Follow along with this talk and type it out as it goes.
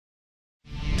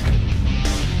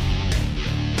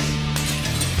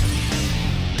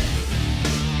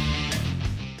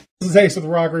is Ace with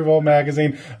RockRevolt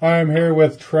magazine. I'm here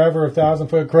with Trevor of 1,000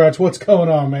 Foot Krutch. What's going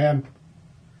on, man?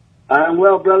 I'm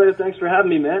well, brother. Thanks for having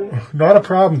me, man. Not a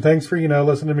problem. Thanks for,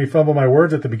 listening to me fumble my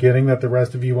words at the beginning that the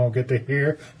rest of you won't get to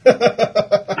hear.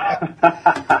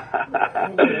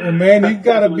 Man, you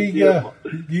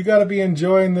gotta be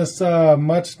enjoying this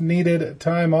much needed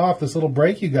time off, this little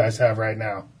break you guys have right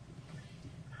now.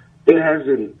 It has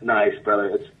been nice,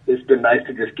 brother. It's been nice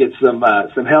to just get some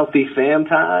healthy fam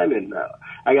time, and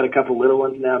I got a couple little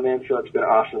ones now, man. So it's been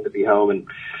awesome to be home and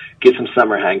get some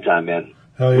summer hang time, man.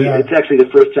 Hell yeah! It's actually the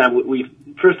first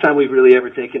time we've really ever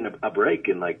taken a break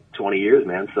in like 20 years,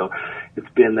 man. So it's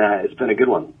been a good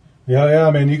one. Yeah,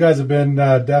 man. You guys have been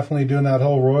definitely doing that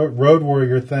whole road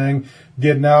warrior thing,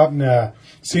 getting out and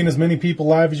seeing as many people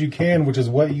live as you can, which is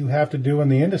what you have to do in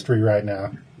the industry right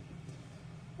now.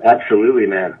 Absolutely,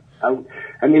 man.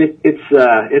 I mean,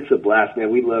 it's a blast,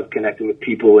 man. We love connecting with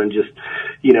people and just,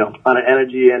 on an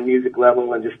energy and music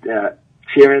level and just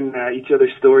sharing each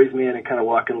other's stories, man, and kind of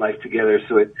walking life together.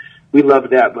 So we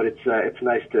love that, but it's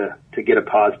nice to get a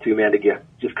pause too, man, to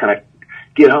just kind of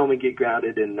get home and get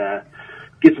grounded and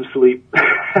get some sleep.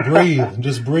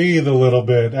 Just breathe a little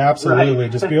bit. Absolutely.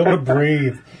 Right. Just be able to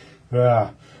breathe.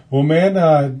 Yeah. Well, man,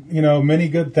 many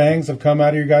good things have come out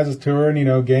of your guys' tour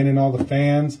and, gaining all the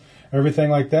fans, everything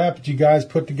like that. But you guys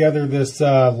put together this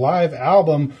live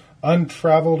album,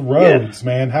 Untraveled Roads, yes.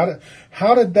 Man.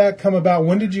 How did that come about?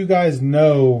 When did you guys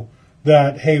know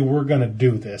that, hey, we're going to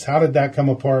do this? How did that come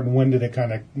apart, and when did it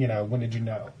kind of, when did you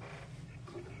know?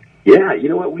 Yeah, you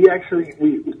know what? We actually,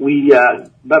 we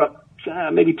about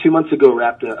maybe 2 months ago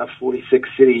wrapped a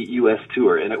 46-city U.S.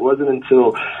 tour, and it wasn't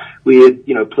until we had,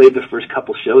 played the first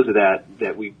couple shows of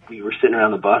that we were sitting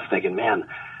around the bus thinking, man,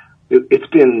 it's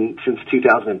been since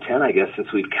 2010, I guess,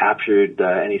 since we've captured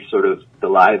any sort of the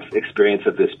live experience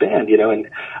of this band, and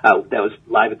that was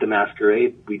Live at the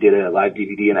Masquerade. We did a live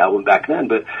DVD and album back then,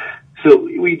 but so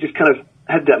we just kind of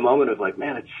had that moment of like,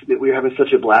 man, we were having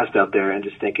such a blast out there, and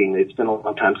just thinking it's been a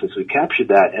long time since we captured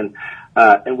that,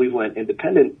 and we went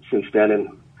independent since then and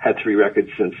had 3 records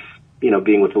since,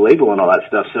 being with the label and all that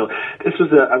stuff. So this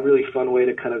was a really fun way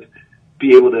to kind of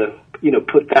be able to,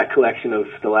 put that collection of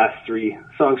the last 3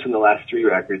 songs from the last 3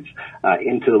 records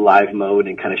into the live mode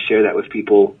and kind of share that with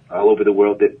people all over the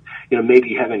world that,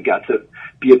 maybe haven't got to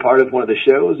be a part of one of the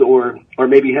shows or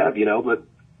maybe have, but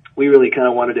we really kind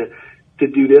of wanted to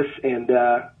do this and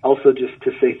also just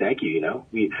to say thank you.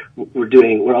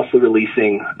 We're also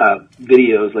releasing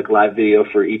videos, like live video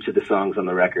for each of the songs on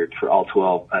the record for all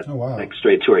 12 like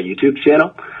straight to our YouTube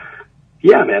channel.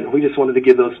 Yeah, man, we just wanted to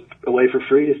give those away for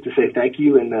free just to say thank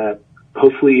you, and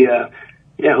hopefully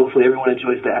everyone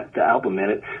enjoys the album,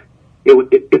 man.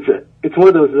 It's one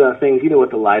of those things, with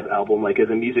the live album, like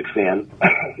as a music fan,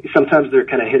 sometimes they're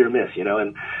kind of hit or miss,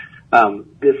 and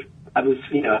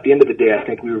at the end of the day, I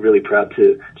think we were really proud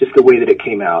to just the way that it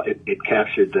came out. It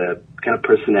captured the kind of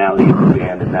personality of the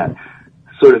band and that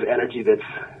sort of energy that's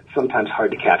sometimes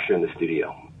hard to capture in the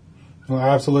studio. Well,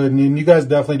 absolutely. And you guys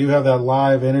definitely do have that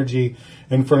live energy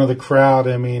in front of the crowd.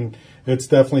 I mean, it's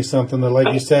definitely something that,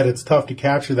 like you said, it's tough to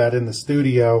capture that in the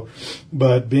studio,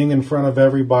 but being in front of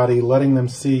everybody, letting them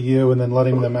see you and then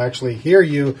letting them actually hear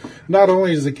you, not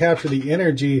only does it capture the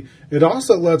energy, it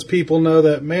also lets people know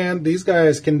that, man, these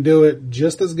guys can do it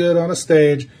just as good on a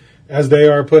stage as they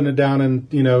are putting it down in,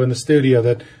 in the studio,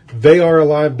 that they are a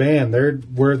live band.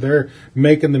 They're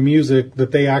making the music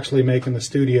that they actually make in the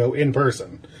studio in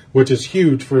person, which is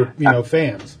huge for,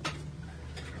 fans.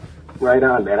 Right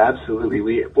on, man.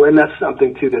 Absolutely. And that's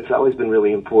something too that's always been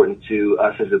really important to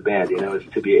us as a band, is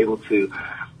to be able to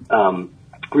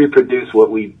reproduce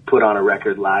what we put on a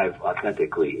record live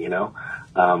authentically,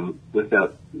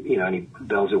 without any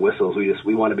bells or whistles.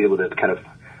 We want to be able to kind of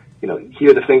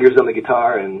hear the fingers on the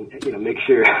guitar and make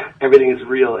sure everything is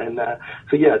real. And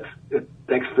so yeah,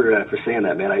 thanks for saying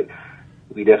that, man.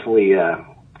 We definitely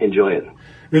enjoy it.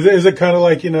 Is it kind of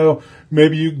like,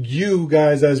 maybe you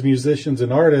guys as musicians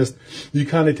and artists, you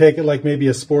kind of take it like maybe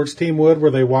a sports team would,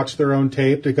 where they watch their own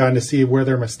tape to kind of see where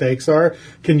their mistakes are?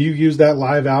 Can you use that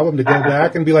live album to go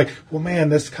back and be like, well, man,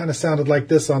 this kind of sounded like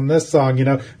this on this song,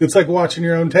 It's like watching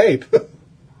your own tape.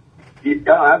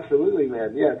 Oh, absolutely,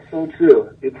 man. Yeah, it's so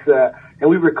true. It's and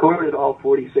we recorded all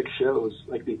 46 shows,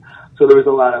 so there was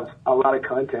a lot of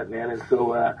content, man, and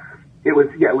so it was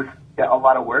a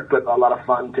lot of work, but a lot of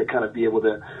fun to kind of be able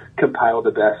to compile the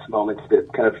best moments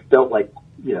that kind of felt like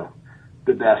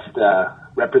the best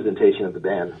representation of the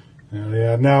band.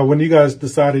 Yeah. Now, when you guys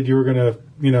decided you were going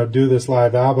to do this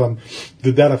live album,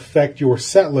 did that affect your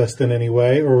set list in any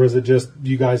way, or was it just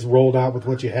you guys rolled out with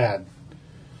what you had?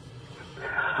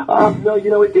 No,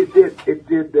 it did.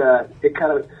 It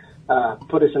kind of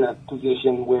put us in a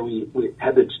position where we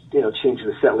had to, change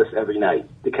the set list every night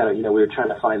to kind of, we were trying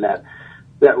to find that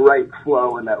right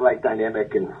flow and that right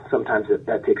dynamic, and sometimes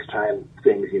that takes trying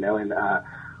things, and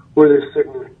where there's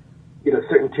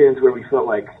certain tunes where we felt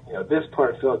like, this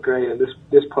part felt great, and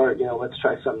this part, let's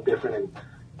try something different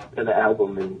in the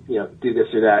album, and do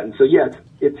this or that. And so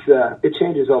it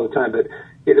changes all the time, but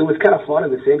it was kind of fun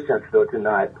in the same sense though to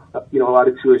not, a lot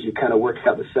of tours you kind of work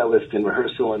out the set list in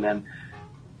rehearsal, and then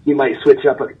you might switch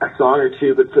up a song or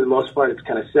two, but for the most part it's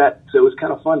kind of set. So it was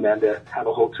kind of fun, man, to have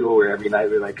a whole tour where every night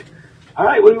we're like, all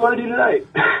right, what do you want to do tonight?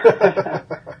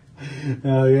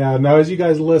 Oh yeah. Now, as you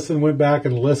guys went back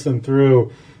and listened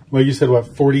through, like you said,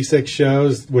 46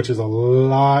 shows, which is a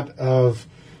lot of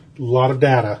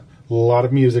data, a lot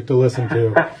of music to listen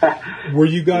to. Were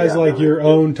you guys your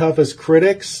own toughest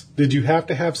critics? Did you have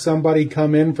to have somebody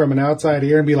come in from an outside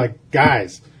ear and be like,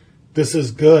 guys, this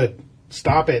is good,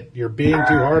 stop it, you're being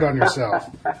too hard on yourself?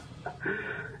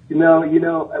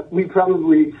 We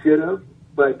probably should have,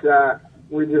 but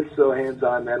we're just so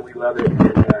hands-on, man. We love it.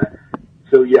 And,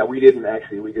 so yeah, we didn't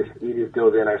actually. We just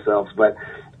dove in ourselves. But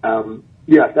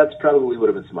yeah, that's probably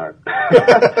would have been smart.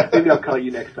 Maybe I'll call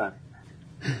you next time.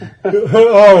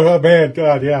 Oh man,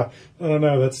 God, yeah. Oh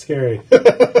no, that's scary.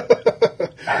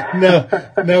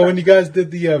 Now, when you guys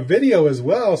did the video as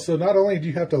well, so not only did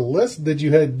you have to listen,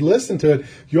 listen to it,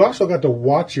 you also got to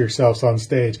watch yourselves on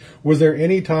stage. Was there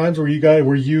any times where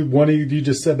one of you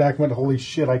just sat back and went, "Holy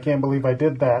shit, I can't believe I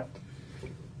did that"?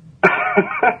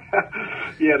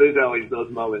 Yeah, there's always those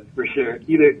moments for sure,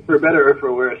 either for better or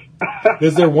for worse.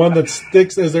 Is there one that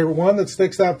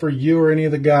sticks out for you or any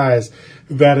of the guys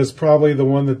that is probably the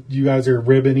one that you guys are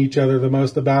ribbing each other the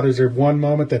most about? Is there one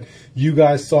moment that you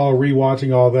guys saw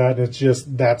rewatching all that and it's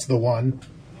just, that's the one?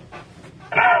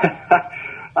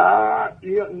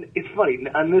 It's funny.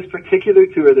 On this particular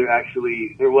tour,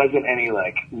 there wasn't any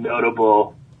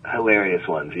notable, hilarious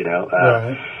ones,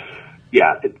 Right.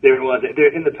 Yeah, there was.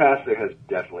 In the past, there has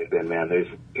definitely been, man. There's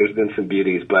been some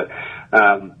beauties, but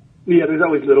there's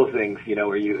always little things,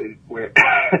 where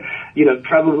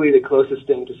probably the closest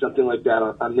thing to something like that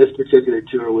on this particular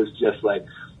tour was just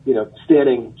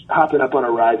hopping up on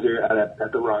a riser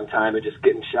at the wrong time and just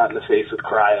getting shot in the face with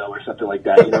cryo or something like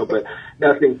that, but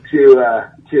nothing too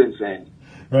insane.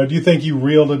 Right. Do you think you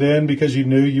reeled it in because you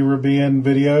knew you were being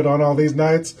videoed on all these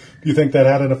nights? Do you think that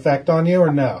had an effect on you or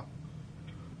no?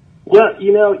 Well,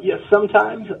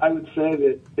 sometimes I would say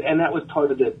that, and that was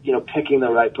part of the, picking the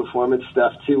right performance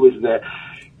stuff too, was that,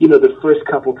 the first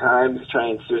couple times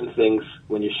trying certain things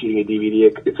when you're shooting a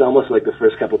DVD, it's almost like the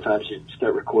first couple times you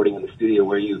start recording in the studio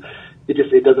where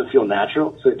it doesn't feel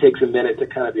natural. So it takes a minute to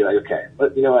kind of be like, okay,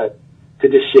 but you know what, to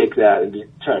just shake that and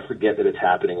try to forget that it's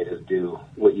happening and just do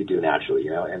what you do naturally,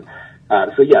 and,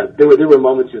 so yeah, there were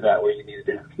moments of that where you needed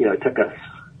to, it took us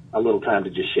a little time to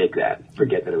just shake that,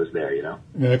 forget that it was there,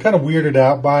 Yeah, kind of weirded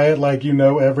out by it, you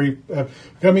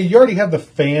already have the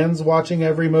fans watching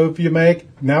every move you make.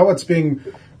 Now it's being,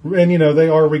 and they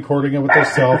are recording it with their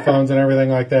cell phones and everything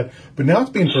like that, but now it's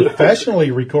being professionally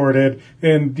recorded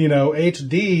in,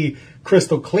 HD,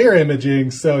 crystal clear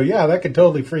imaging, so yeah, that could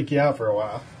totally freak you out for a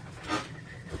while.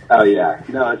 Oh yeah,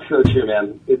 no, it's so true,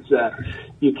 man. It's,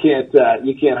 you can't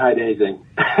hide anything.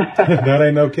 That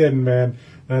ain't no kidding, man.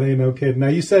 That ain't no kidding. Now,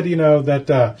 you said,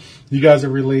 that you guys are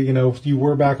really, you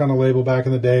were back on a label back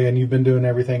in the day and you've been doing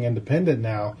everything independent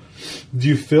now. Do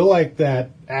you feel like that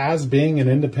as being an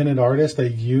independent artist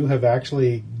that you have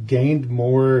actually gained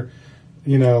more,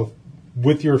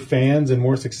 with your fans and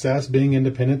more success being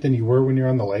independent than you were when you're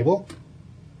on the label?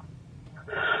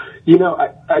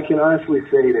 I can honestly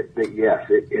say that yes,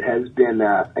 it has been,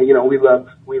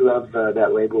 we love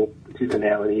that label, Tooth and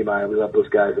Nail and EMI. We love those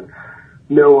guys, and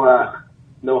no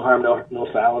harm, no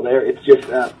foul there. It's just,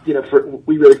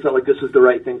 we really felt like this was the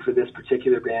right thing for this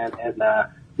particular band, and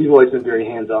we've always been very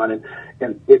hands-on,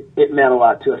 and it meant a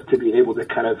lot to us to be able to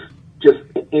kind of just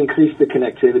increase the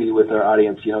connectivity with our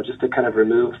audience, just to kind of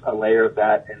remove a layer of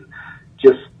that and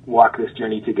just walk this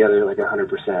journey together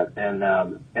 100%. And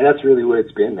that's really what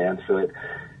it's been, man. So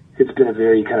it's been a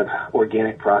very kind of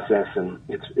organic process, and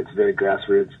it's very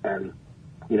grassroots, and,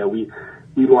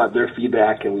 we want their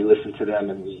feedback, and we listen to them,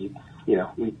 and we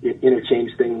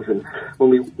interchange things, and when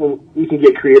we can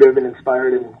get creative and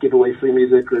inspired and give away free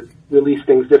music or release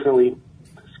things differently,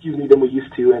 than we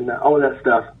used to, and all of that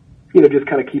stuff, just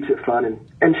kind of keeps it fun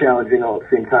and challenging all at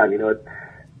the same time.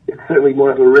 It's certainly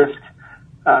more of a risk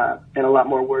and a lot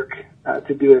more work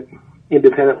to do it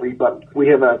independently, but we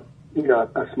have a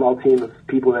small team of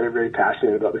people that are very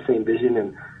passionate about the same vision,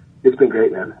 and it's been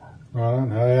great, man. Hell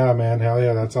yeah, man. Hell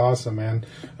yeah, that's awesome, man.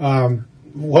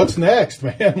 What's next,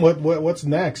 man? What's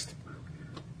next?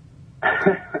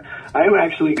 I am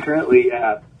actually currently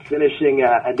finishing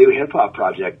a new hip hop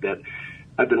project that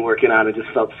I've been working on and just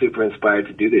felt super inspired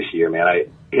to do this year, man.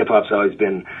 Hip hop's always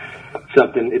been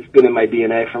something. It's been in my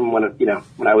DNA from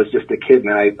when I was just a kid,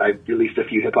 man. I released a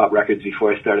few hip hop records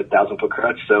before I started 1,000 Foot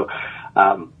Krutch. So,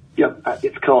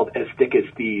 it's called As Thick as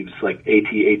Thieves, like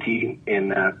AT.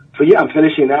 And so yeah, I'm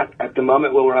finishing that at the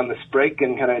moment while we're on this break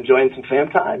and kind of enjoying some fam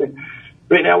time. And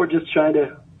right now we're just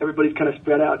everybody's kind of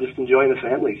spread out, just enjoying the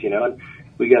families, and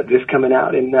we got this coming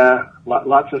out and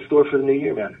lots in store for the new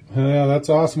year, man. Yeah, that's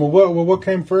awesome. Well, what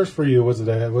came first for you? Was it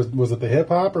the hip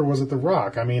hop or was it the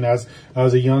rock? I mean, as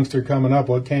a youngster coming up,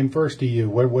 what came first to you?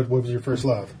 What was your first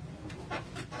love?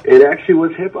 It actually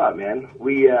was hip hop, man.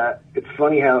 It's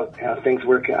funny how things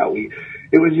work out.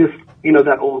 It was just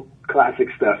that old classic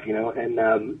stuff, and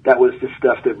that was the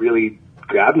stuff that really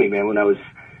grabbed me, man, when I was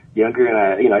younger,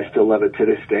 and I still love it to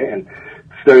this day. And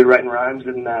started writing rhymes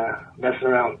and messing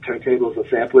around with turntables and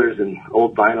samplers and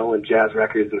old vinyl and jazz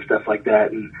records and stuff like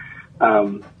that. And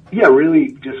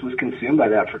really just was consumed by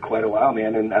that for quite a while,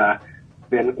 man. And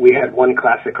then we had one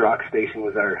classic rock station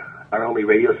was our only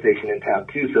radio station in town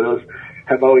too. So those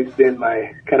have always been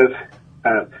my kind of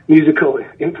musical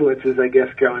influences, I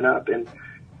guess, growing up, and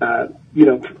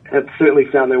have certainly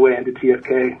found their way into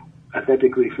TFK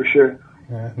authentically for sure.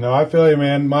 Yeah, no, I feel you,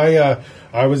 man.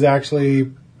 I was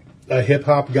actually a hip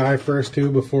hop guy first too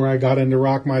before I got into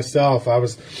rock myself. I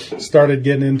started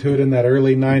getting into it in that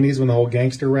early 90s when the whole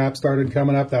gangster rap started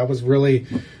coming up. That was really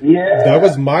that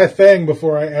was my thing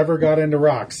before I ever got into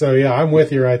rock. So yeah, I'm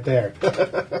with you right there. That's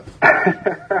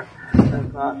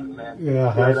awesome, man.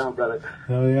 Yeah, right on, brother.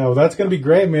 Oh yeah, well that's gonna be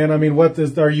great, man. I mean,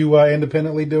 are you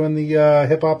independently doing the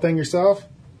hip hop thing yourself?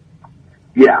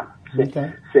 Yeah.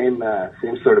 Okay. Same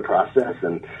sort of process,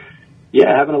 and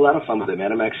yeah, having a lot of fun with it,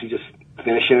 man. I'm actually just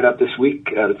finishing it up this week,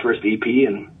 the first EP,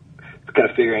 and kind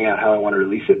of figuring out how I want to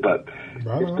release it. But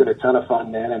it's been a ton of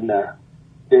fun, man, and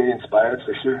very inspired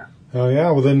for sure. Oh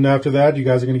yeah, well then after that, you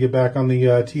guys are going to get back on the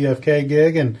TFK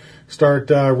gig and start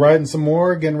writing some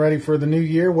more, getting ready for the new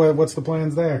year. What's the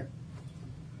plans there?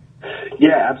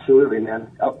 Yeah, absolutely,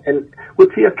 man. And with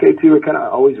TFK too, we're kind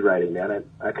of always writing, man.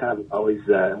 I kind of always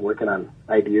working on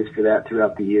ideas for that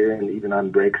throughout the year, and even on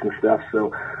breaks and stuff.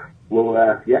 So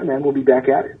we'll be back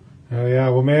at it. Oh yeah,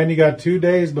 well man, you got 2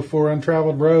 days before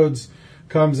Untraveled Roads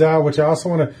comes out, which I also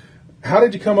want to. How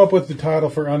did you come up with the title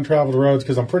for Untraveled Roads?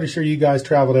 Because I'm pretty sure you guys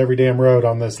traveled every damn road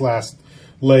on this last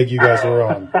leg you guys were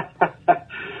on.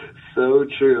 So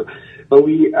true. But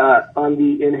we, on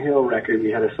the Inhale record,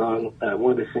 we had a song,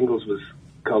 one of the singles was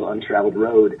called Untraveled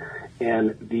Road,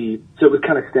 and so it was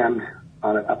kind of stemmed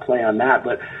on a play on that,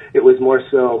 but it was more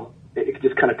so, it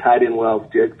just kind of tied in well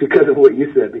because of what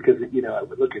you said, because,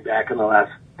 looking back on the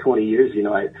last 20 years,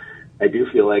 I do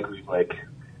feel like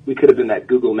we could have been that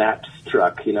Google Maps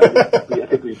truck, I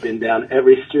think we've been down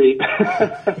every street.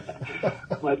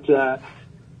 But,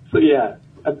 so yeah,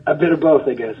 a bit of both,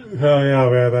 I guess. Oh yeah,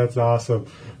 man, that's awesome.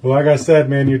 Well, like I said,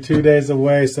 man, you're 2 days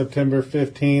away, September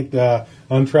 15th.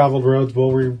 Untraveled Roads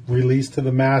will release to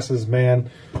the masses,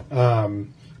 man.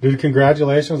 Dude,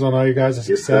 congratulations on all you guys'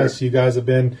 success. Yes, you guys have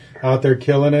been out there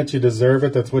killing it. You deserve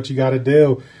it. That's what you got to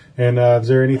do. And is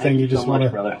there anything you just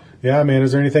want to? Yeah, man.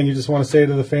 Is there anything you just want to say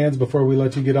to the fans before we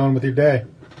let you get on with your day?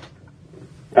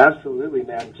 Absolutely,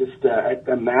 man. Just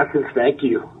a massive thank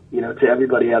you, to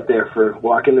everybody out there for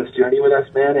walking this journey with us,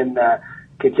 man, and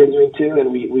continuing to.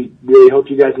 And we really hope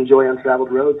you guys enjoy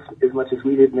Untraveled Roads as much as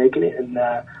we did making it. And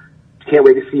can't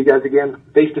wait to see you guys again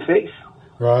face to face.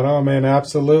 Right on, man.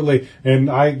 Absolutely.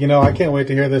 And I can't wait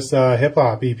to hear this hip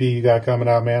hop EP you got coming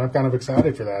out, man. I'm kind of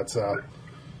excited for that. So.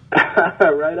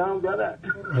 Right on, brother.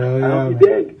 Hell yeah, I hope you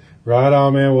dig. Right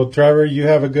on, man. Well, Trevor, you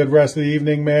have a good rest of the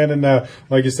evening, man. And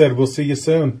like you said, we'll see you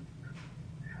soon.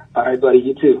 All right, buddy.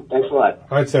 You too. Thanks a lot.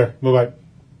 All right, sir. Bye-bye.